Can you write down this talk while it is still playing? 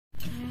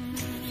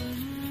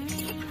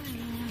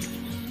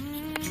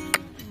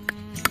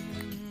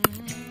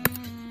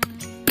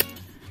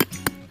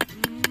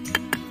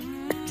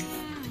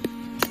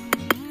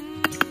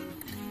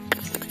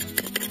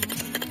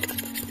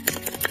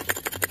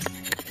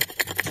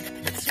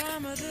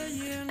time of the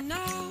year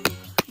now,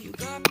 you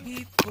got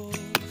people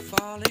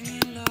falling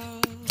in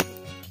love.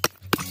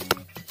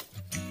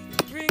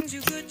 It brings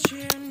you good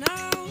cheer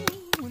now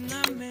when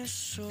the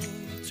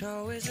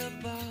mistletoe is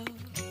above.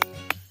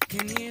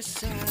 Can you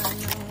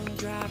Santa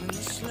driving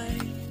the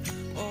sleigh,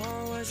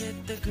 or was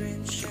it the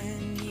Grinch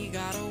and he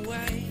got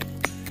away?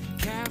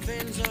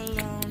 Cabins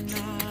alone,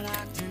 not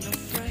acting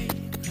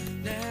afraid.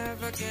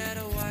 Never get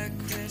a white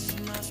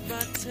Christmas,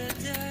 but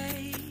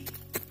today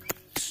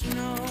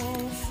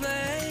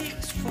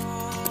snowflakes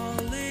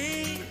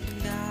falling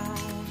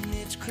down.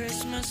 It's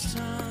Christmas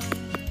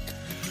time,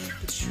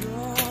 but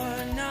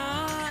you're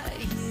not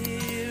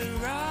here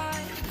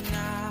right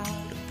now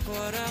to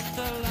put up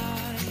the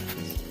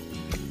lights.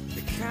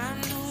 The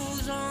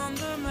candles on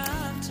the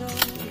mantle,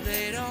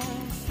 they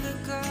don't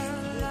flicker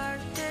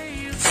like they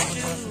used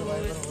to.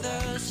 With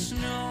the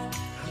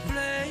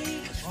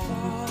snowflakes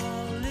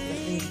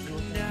falling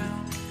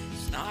down,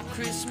 it's not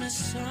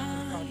Christmas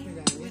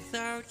time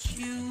without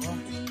you.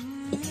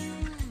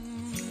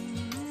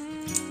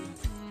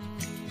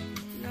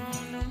 No,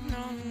 no, no,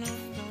 no, no,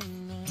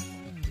 no.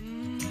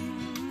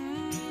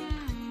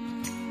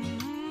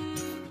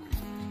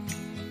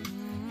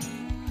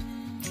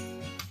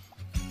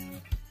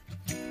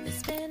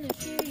 It's been a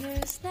few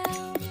years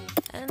now,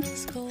 and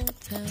this cold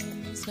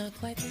town's not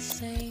quite the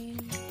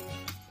same.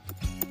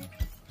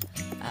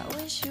 I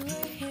wish you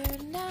were here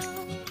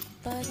now,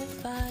 by the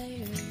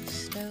fire,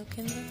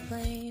 stoking the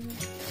flame.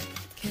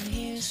 Can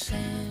hear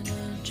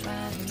Santa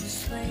driving the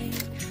sleigh,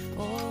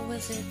 or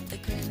was it the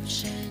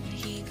Grinch and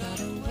he got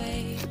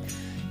away?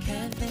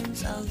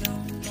 Kevin's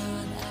alone,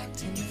 not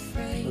acting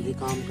afraid,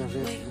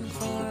 waiting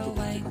for a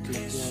white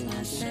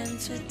Christmas, and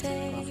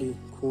today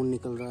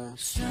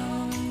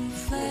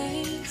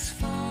snowflakes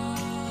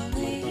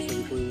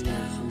falling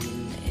down.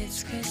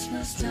 It's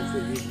Christmas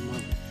time,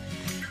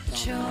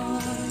 but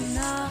you're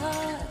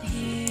not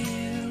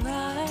here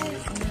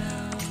right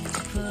now to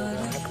put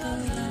up the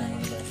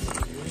lights.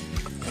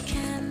 The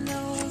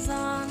candles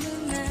on the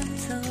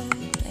mantle,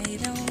 they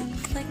don't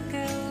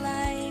flicker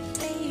like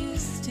they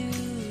used to.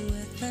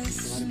 With the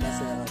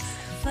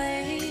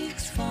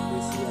snowflakes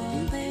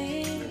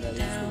falling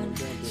down,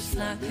 it's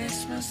not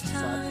Christmas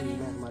time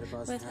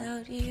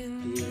without you.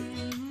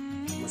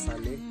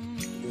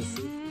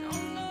 No,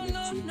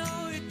 no, no,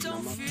 it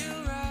don't feel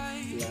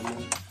right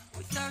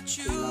without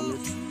you.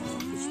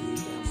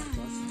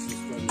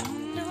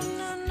 No, no,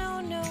 no,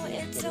 no,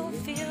 it don't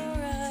feel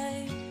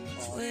right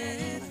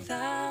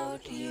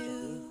without you.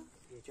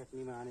 ये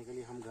चटनी बनाने के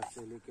लिए हम घर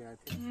से लेके आए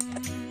थे।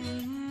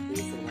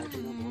 ये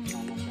सर्वाइवल में बहुत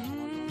काम आता है,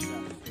 अमेज़न से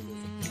आप इसको ले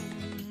सकते हैं।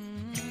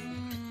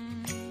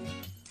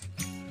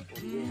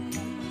 और ये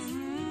हमारे पास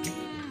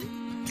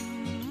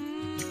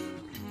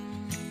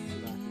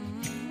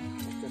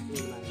चटनी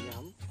बनाएंगे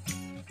हम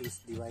इस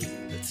डिवाइस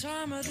में। The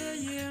time of the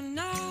year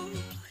now,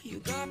 you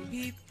got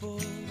people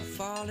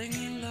falling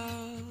in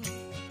love.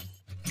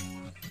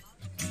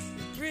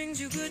 It brings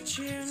you good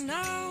cheer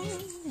now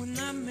when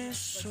the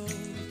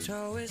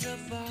mistletoe is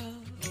above.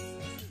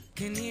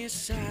 Can you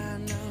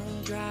Santa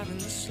driving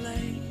the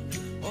sleigh,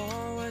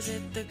 or was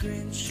it the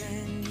Grinch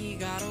and he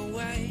got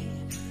away?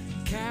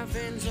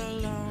 Cabins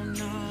alone,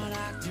 not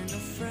acting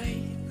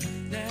afraid.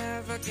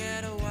 Never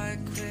get a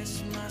white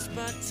Christmas,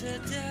 but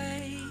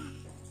today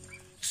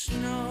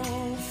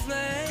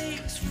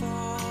snowflakes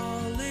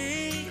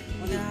falling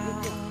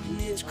down.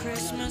 It's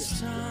Christmas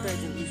time,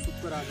 but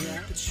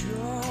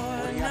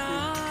you're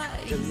not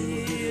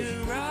here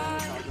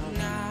right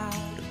now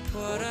to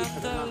put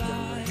up the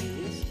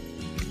lights.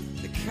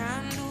 The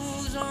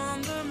candles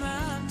on the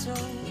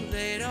mantle,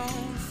 they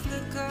don't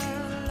flicker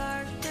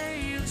like they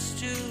used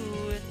to.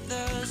 With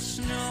the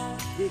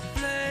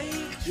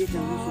snowflakes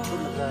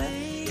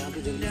falling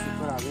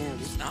down,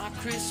 it's not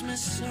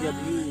Christmas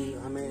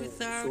time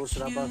without you.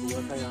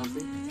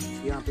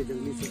 यहाँ पे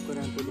जंगली super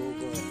हैं तो लोग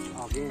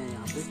आ गए हैं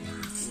यहाँ पे।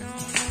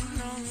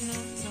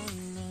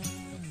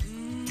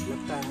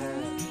 लगता है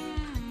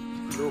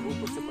लोग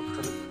ऊपर से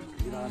पत्थर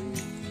गिरा रहे हैं,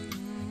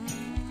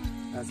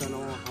 ऐसा ना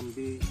हो हम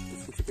भी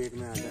उसकी चपेट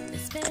में आ जाए।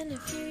 पहले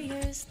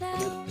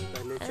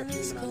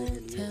चटनी बनाने के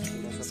लिए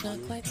थोड़ा सा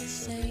पानी,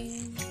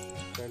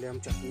 पहले हम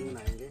चटनी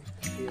बनाएंगे।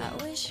 I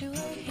wish you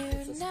were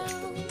here now,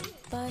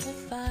 by the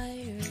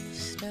fire,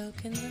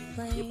 stoking the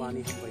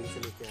flame.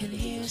 Can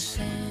hear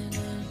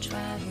Santa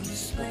driving the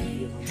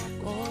sleigh,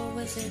 or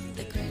was it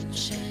the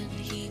Grinch and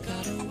he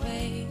got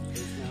away?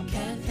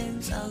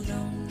 Kevin's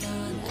alone,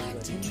 not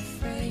acting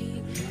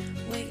afraid,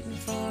 waiting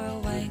for a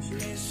white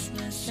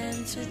Christmas,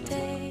 and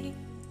today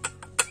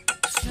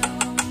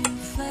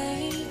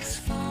snowflakes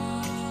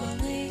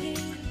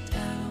falling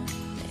down.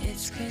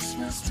 It's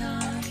Christmas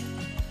time,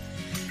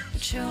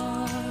 but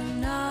you're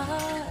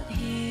not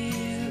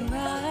here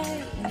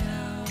right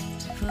now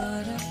to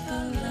put up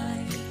the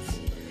lights.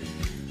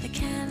 The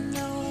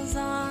candles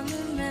on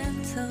the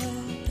mantle,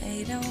 they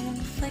don't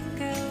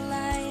flicker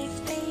like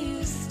they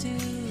used to.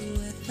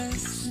 With the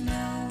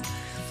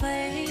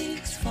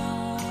snowflakes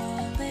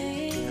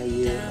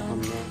falling down,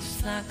 it's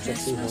not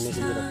चटनी होने Christmas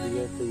के लिए रख दी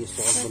है, time तो ये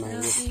sauce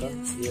बनाएंगे इसका।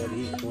 ये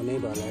अभी होने ही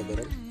वाला है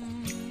गरम।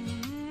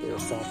 तो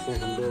साथ में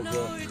हम लोग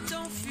ये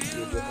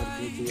जो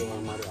अरबी थी और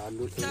हमारे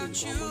आलू थे इनको हम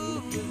वहीं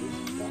रख देंगे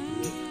ताकि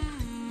ये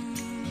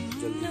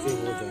जल्दी से हो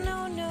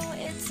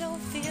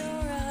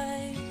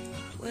जाए।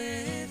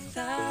 तो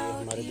ये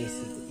हमारे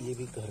देसी ये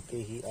भी घर के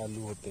ही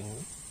आलू होते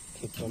हैं,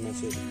 खेतों में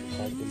से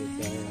उखाड़ के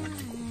लेके आए हैं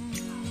हमको।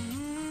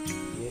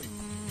 ये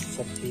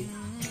सब्जी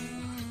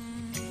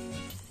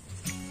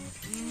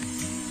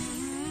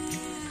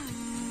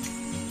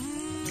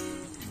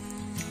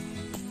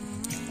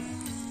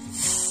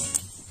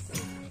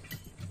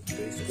तो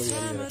इसको भी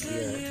हमने रख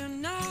दिया है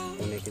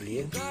होने के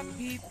लिए।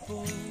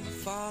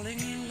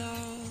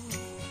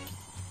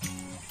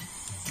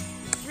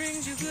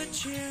 Brings you good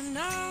cheer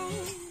now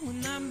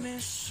when the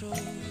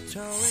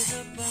mistletoe is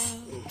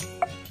above.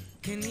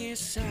 Can you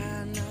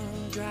sign now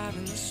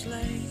driving the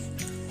sleigh,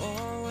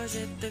 or was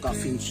it the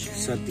काफी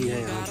सर्दी है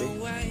यहाँ पे।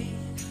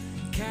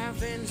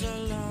 Cabins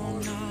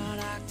alone, not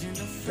acting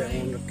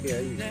afraid.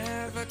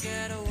 Never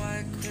get a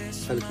white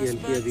Christmas, हल्की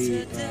हल्की अभी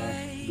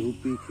धूप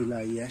भी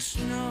खिलाई है,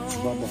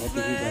 सुबह बहुत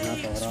ही घना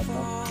कोहरा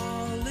था।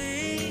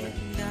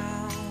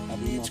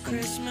 अभी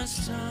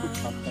मौसम कुछ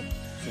हद तक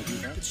सही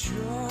है। but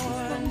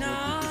you're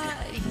not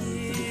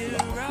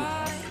here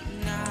right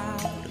now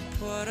to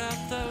put up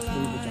the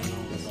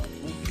lights.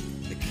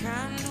 The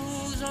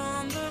candles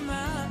on the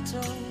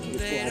mantle,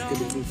 they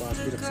don't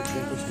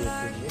flicker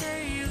like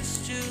they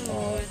used to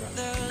with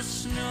the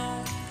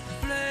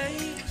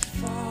snowflakes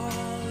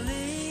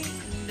falling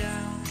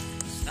down.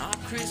 It's not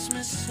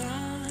Christmas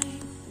time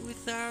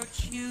without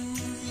you.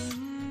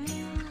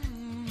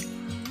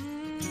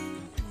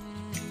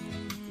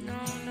 No,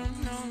 no,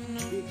 no, no, no,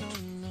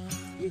 no.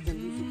 ये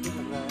जल्दी शुक्र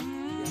लग रहा है,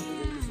 यहाँ पे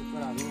जल्दी शुक्र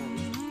आ गए हैं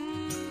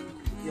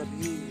क्योंकि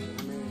अभी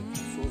हमें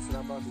शोर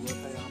शराबा हुआ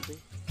था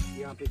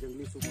यहाँ पे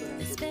जंगली शुक्र है।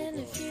 It's been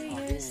a few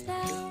years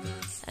now,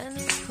 and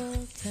this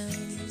cold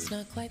town's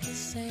not quite the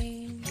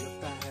same.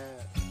 लगता है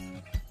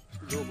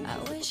I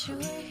wish you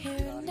were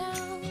here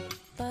now,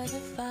 by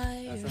the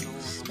fire,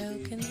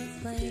 stoking the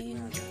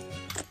flame.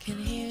 Can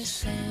hear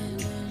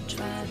Santa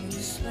driving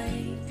the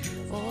sleigh,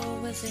 or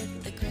was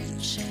it the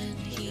Grinch and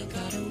he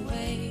got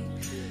away?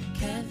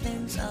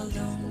 Kevin's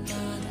alone,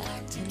 not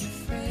acting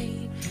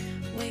afraid,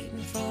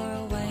 waiting for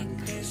a white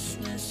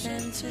Christmas.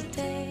 And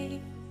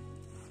today,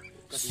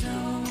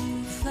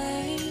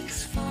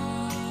 snowflakes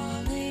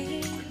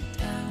falling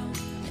down.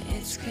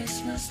 It's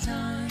Christmas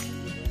time,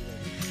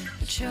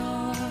 but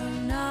you're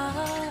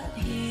not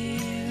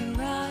here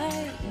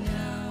right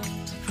now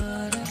to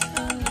put up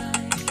the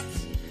lights.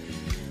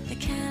 The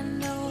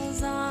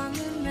candles on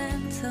the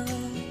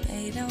mantle,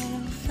 they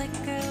don't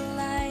flicker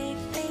like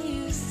they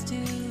used to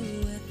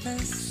with the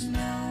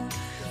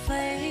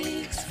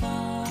snowflakes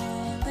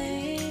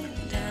falling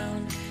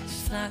down.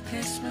 It's not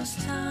Christmas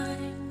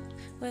time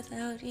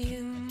without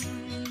you.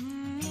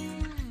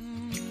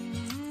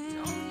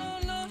 No, no,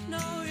 no,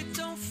 no, it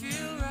don't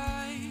feel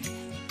right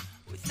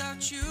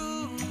without you.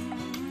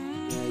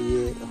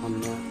 ये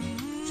हमने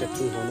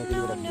चटनी होने के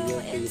लिए रख दिया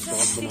कि ये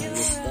sauce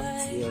बनाएंगे इसका,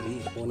 ये अभी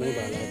होने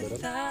वाला है गरम।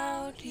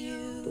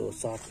 तो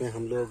साथ में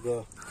हम लोग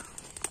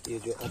ये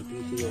जो अरबी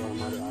थी और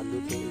हमारे आलू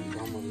थे इनको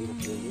हम अभी रख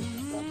देंगे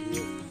ताकि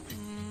ये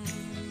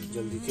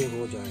जल्दी से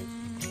हो जाए।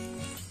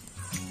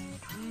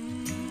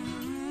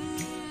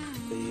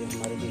 तो ये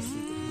हमारे देसी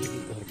ये भी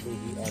घर के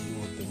ही आलू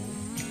होते हैं,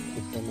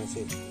 खेतों में से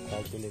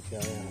उखाड़ के लेके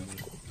आए हैं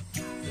हमको।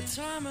 The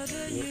time of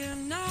the year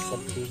now,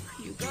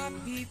 you got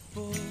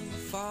people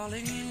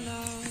falling in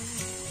love.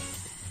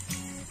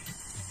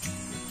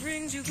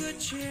 Brings you good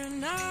cheer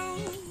now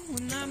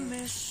when the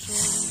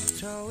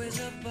mistletoe is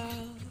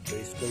above. तो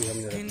इसको भी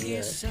हमने रख Can दिया you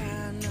है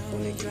sign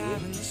होने now के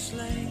driving लिए। the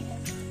sleigh,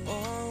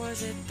 or was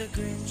it the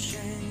Grinch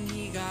and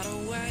he got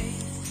away?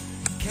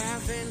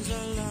 Cabins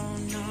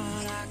alone,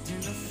 not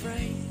acting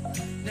afraid.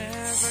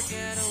 Never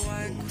get a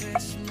white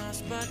Christmas,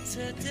 but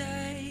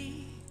today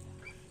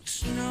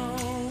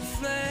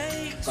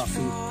snowflakes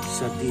काफी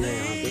सर्दी है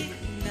यहाँ पे। falling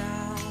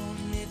down.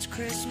 It's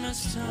Christmas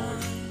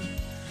time.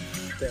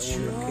 तैयार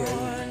रखे हैं,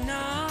 You're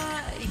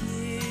not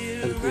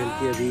here हल्की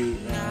हल्की अभी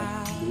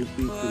now. धूप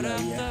भी Put खिलाई up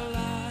है, the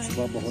lights.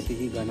 सुबह बहुत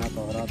ही घना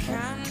कोहरा था।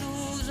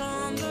 Candles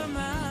on the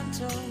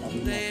mantle,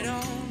 they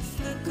don't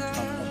flicker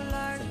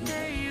like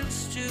they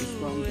used to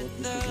with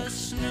the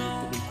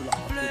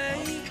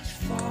snowflakes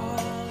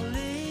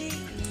falling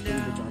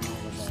down.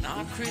 It's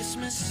not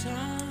Christmas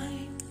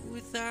time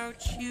without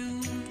you.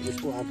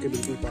 इसको आपके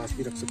बिल्कुल पास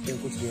भी रख सकते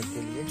हैं कुछ देर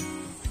के लिए।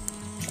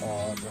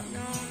 और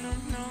No, no,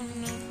 no, no,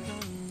 no,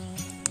 no.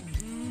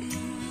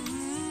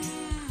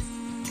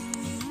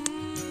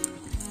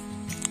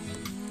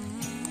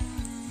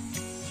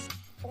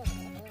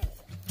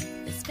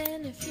 It's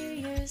been a few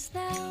years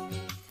now,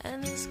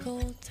 and this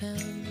cold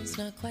town's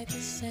not quite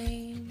the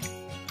same.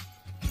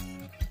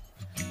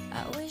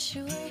 I wish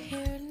you were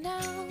here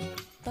now,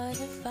 by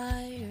the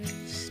fire,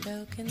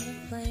 stoking the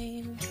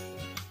flame.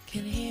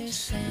 Can hear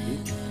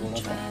Santa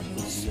driving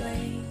the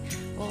sleigh,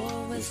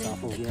 or was it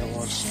साफ हो the गया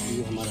और Grinch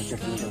ये and हमारा he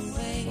chutney got का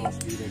away? Sauce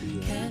भी ready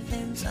है,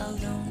 Kevin's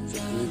alone,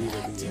 चटनी भी not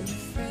रेडी acting है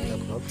afraid,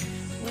 लगभग।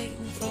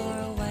 waiting for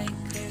a white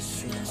Christmas.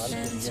 फिलहाल के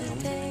लिए हम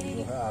जो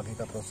है आगे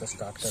का प्रोसेस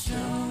स्टार्ट करते हैं।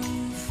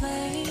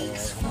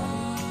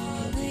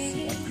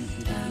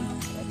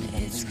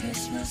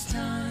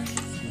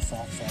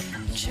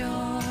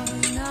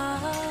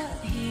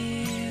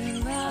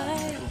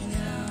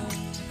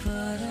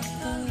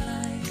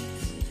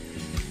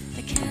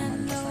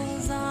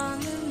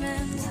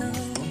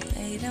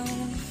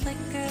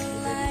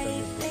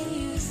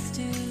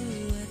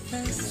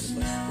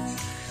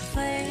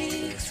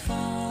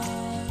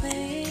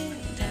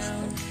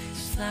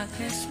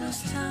 Christmas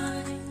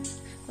time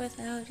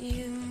without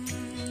you.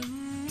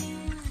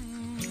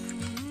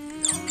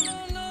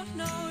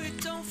 No, it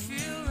don't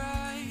feel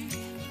right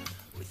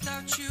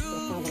without you.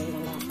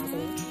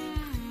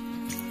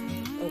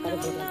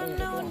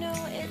 No,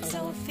 it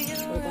don't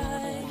feel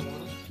right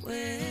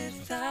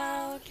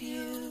without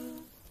you.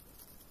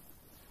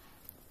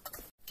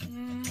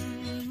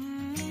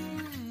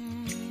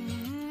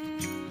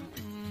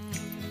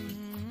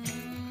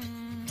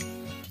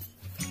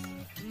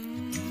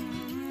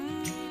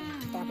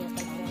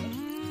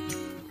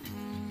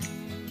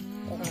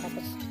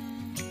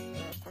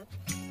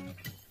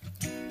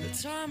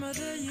 Time of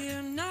the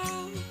year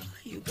now,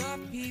 you got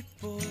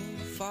people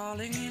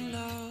falling in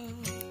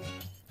love.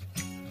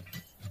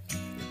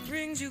 It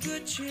brings you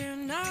good cheer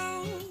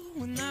now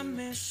when that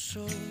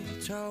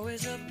mistletoe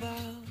is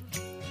above.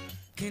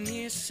 Can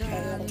you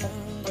Santa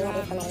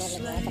driving a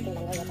sleigh,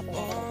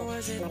 or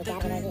was it the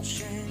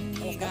Grinch and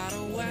he got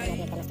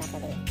away?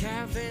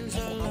 Kevin's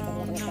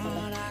alone,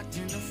 not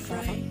acting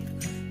afraid.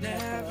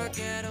 Never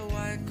get a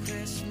white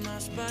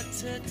Christmas, but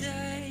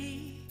today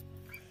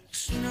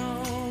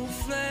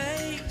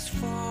snowflakes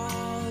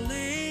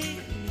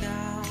falling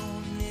down.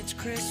 It's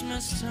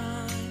Christmas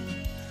time,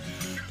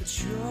 but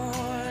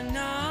you're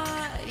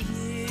not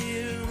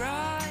here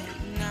right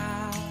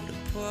now to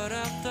put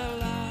up the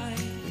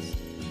lights.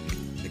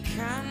 The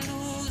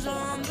candles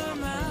on the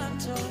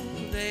mantle,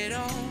 they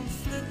don't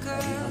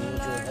flicker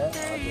like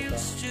they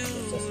used to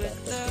with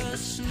the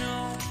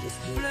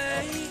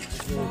snowflakes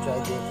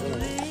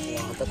falling.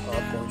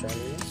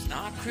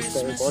 इसका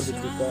एक और भी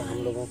तरीका है हम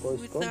लोगों को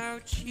इसको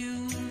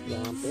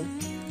यहाँ पे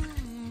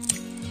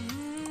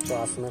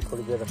पास में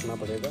थोड़ी देर रखना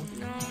पड़ेगा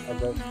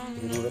अगर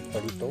ज़रूरत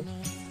पड़ी तो।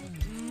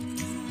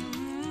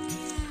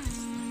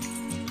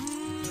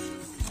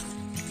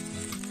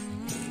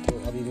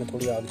 अभी मैं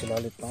थोड़ी आग जला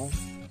लेता हूँ।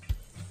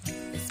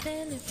 It's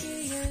been a few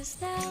years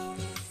now,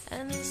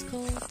 and this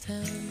cold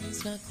town's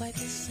not quite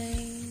the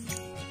same.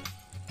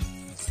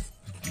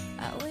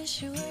 I wish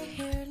you were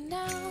here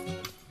now,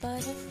 by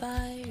the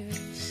fire,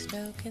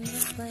 stoking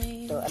the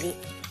flame.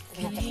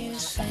 Can hear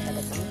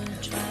Santa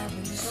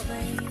driving the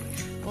sleigh,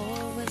 or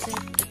was it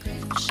the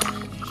Grinch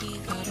and he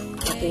got away?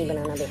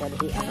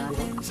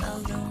 Kevin's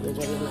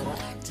alone,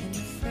 acting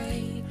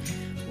afraid,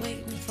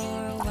 waiting for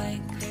a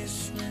white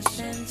Christmas,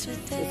 and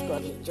today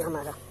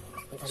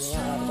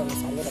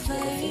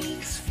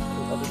snowflakes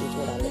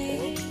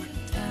falling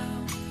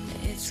down.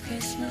 It's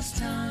Christmas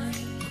time,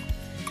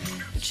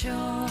 but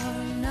you're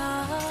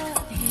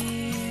not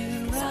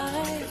here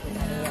right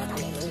now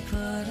to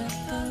put up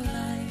the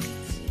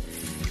lights.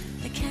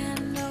 The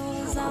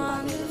candles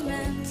on the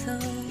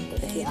mantle,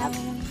 they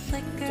don't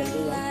flicker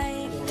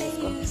like they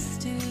used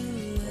to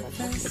with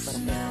the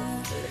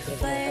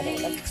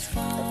snowflakes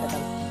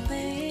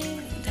falling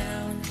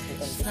down.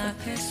 It's not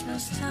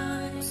Christmas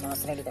time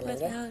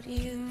without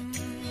you.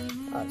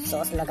 और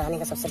sauce लगाने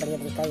का सबसे बढ़िया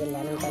तरीका ये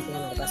lemon का कि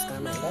हमारे पास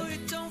काम आएगा।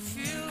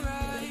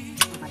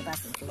 हमारे पास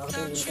बहुत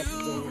ही लिमिटेड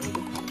चीज़ें हैं,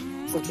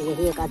 सिर्फ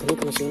यही एक आधुनिक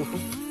मशीन है।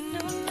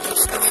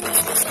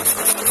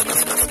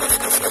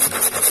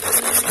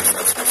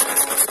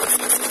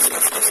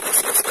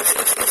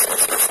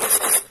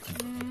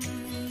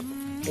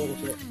 ये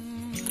देखिए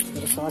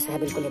मेरी सॉस है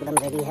बिल्कुल एकदम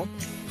रेडी है।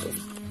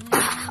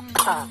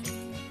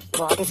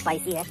 बहुत ही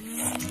स्पाइसी है।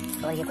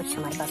 और ये कुछ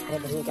हमारे पास हरे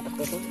धनिया के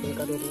पत्ते थे,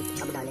 इनको भी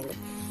अब डालेंगे।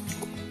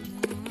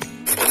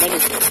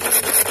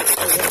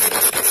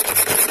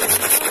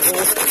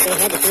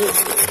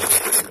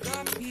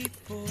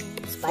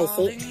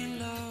 स्पाइसी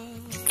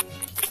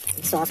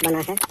सॉस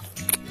बना है।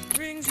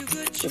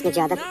 इसमें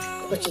ज़्यादा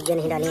कुछ चीज़ें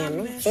नहीं डाली हैं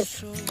हमने, सिर्फ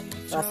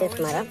और सिर्फ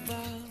हमारा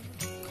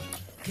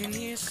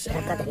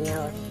घर का धनिया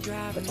और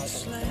कुछ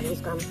आइटम।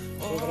 इसको हम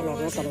धीरे धीरे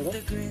मैरिनेट करेंगे।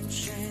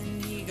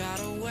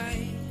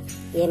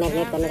 ये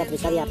मैरिनेट करने का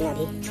तरीका भी आपने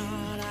अभी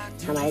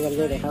हमारे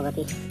जरिए देखा होगा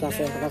कि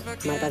कैसे, अगर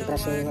हमारे पास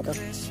ब्रश नहीं है तो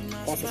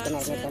कैसे इसको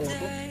मैरिनेट करना है।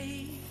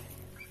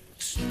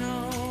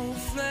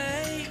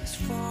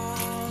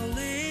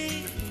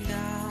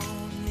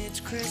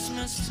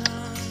 Christmas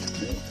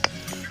time,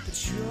 but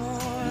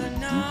you're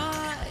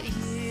not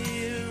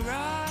here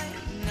right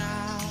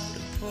now to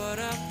put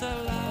up the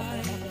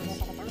lights.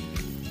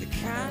 The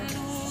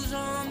candles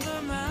on the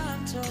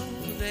mantle,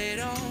 they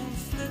don't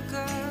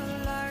flicker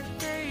like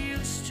they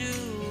used to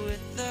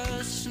with the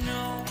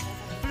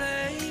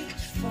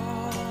snowflakes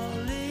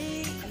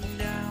falling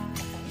down.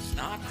 It's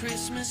not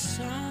Christmas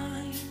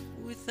time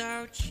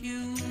without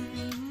you.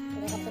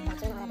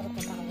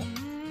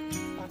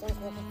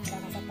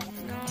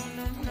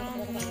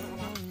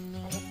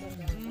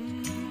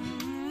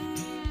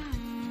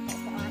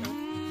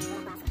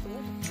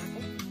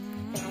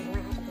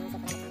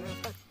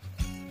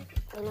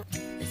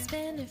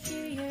 been a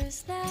few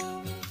years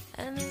now,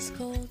 and this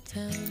cold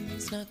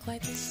town's not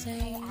quite the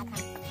same.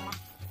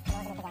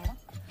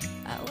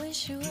 I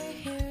wish you were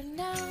here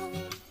now,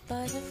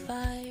 by the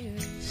fire,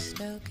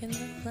 stoking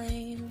the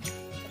flame.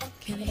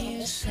 Can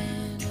hear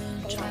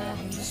Santa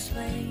driving the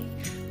sleigh,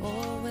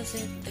 or was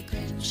it the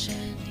Grinch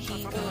and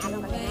he got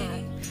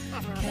away?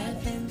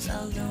 Kevin's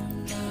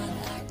alone, not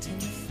acting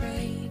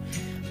afraid,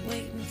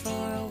 waiting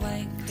for a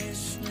white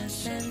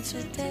Christmas, and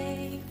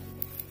today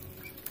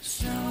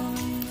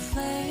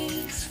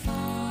snowflakes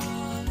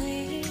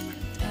falling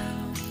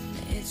down.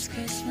 It's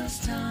Christmas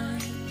time,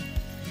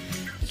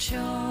 but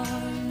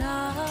you're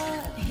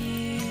not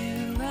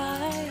here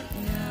right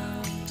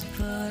now to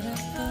put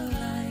up the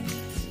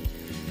lights.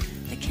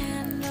 The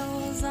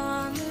candles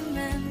on the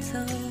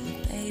mantle,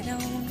 they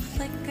don't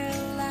flicker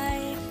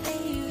like they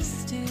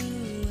used to,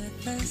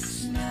 with the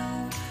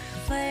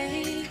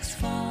snowflakes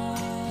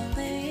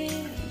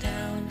falling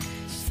down.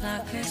 It's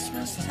not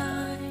Christmas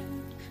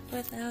time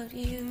without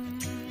you.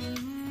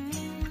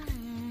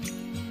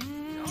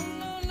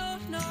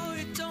 No,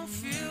 it don't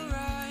feel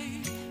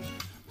right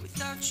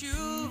without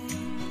you.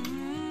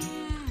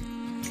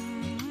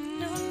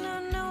 No,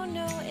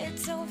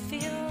 it don't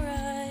feel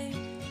right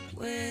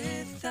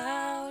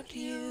without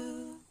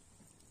you.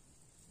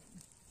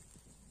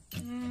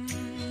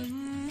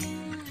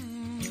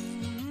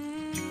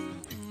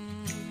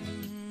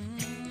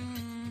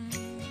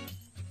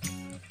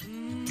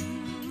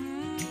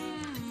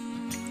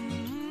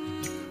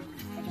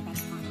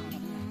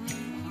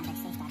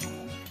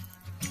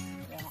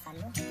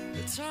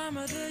 Time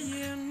of the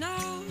year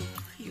now,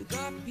 you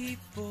got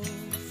people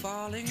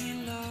falling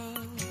in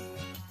love.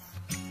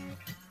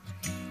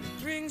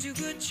 It brings you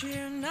good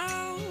cheer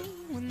now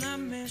when that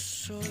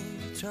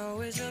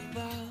mistletoe is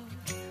above.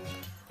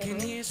 Can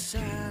you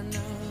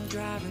Santa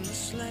driving the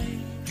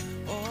sleigh,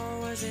 or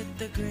was it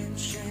the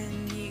Grinch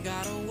and he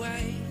got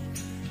away?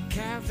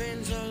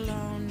 Kevin's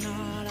alone,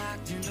 not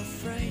acting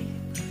afraid,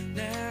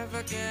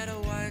 never get a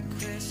white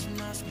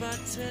Christmas,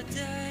 but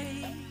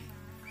today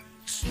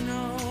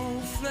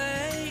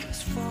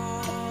snowflakes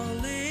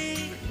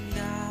falling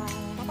down.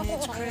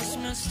 It's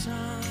Christmas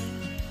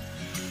time,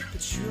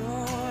 but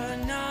you're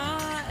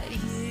not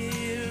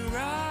here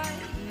right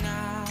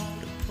now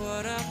to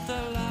put up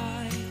the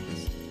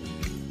lights.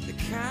 The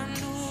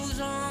candles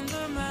on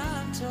the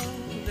mantle,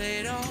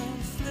 they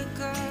don't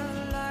flicker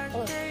like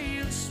they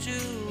used to,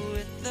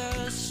 with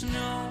the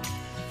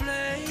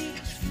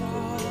snowflakes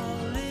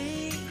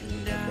falling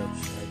down.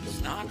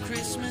 It's not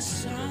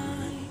Christmas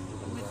time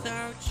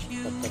without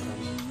you.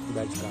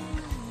 Batch का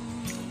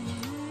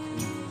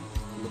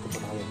लोग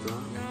बना देते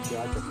हैं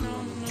क्या चटनी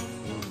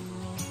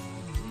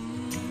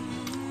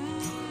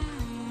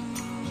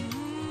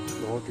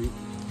बहुत ही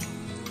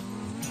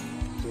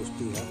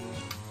tasty है.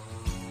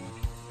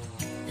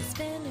 It's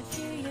been a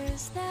few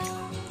years now,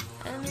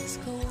 and this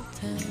cold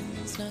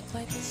town's not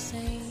quite the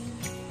same.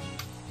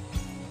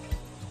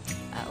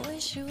 I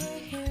wish you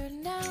were here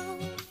now,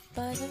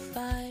 by the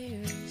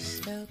fire,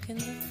 stoking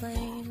the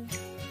flame.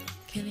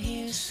 Can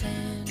hear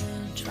Santa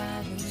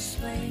driving the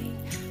sleigh,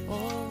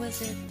 or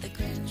was it the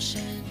Grinch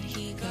and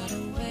he got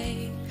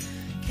away?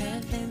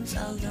 Kevin's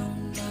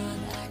alone, not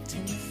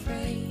acting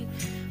afraid,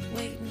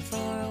 waiting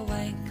for a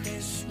white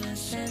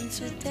Christmas, and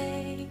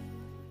today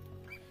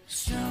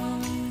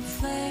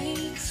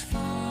snowflakes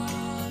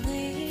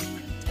falling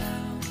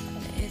down.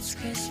 It's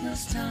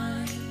Christmas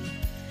time,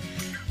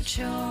 but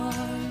you're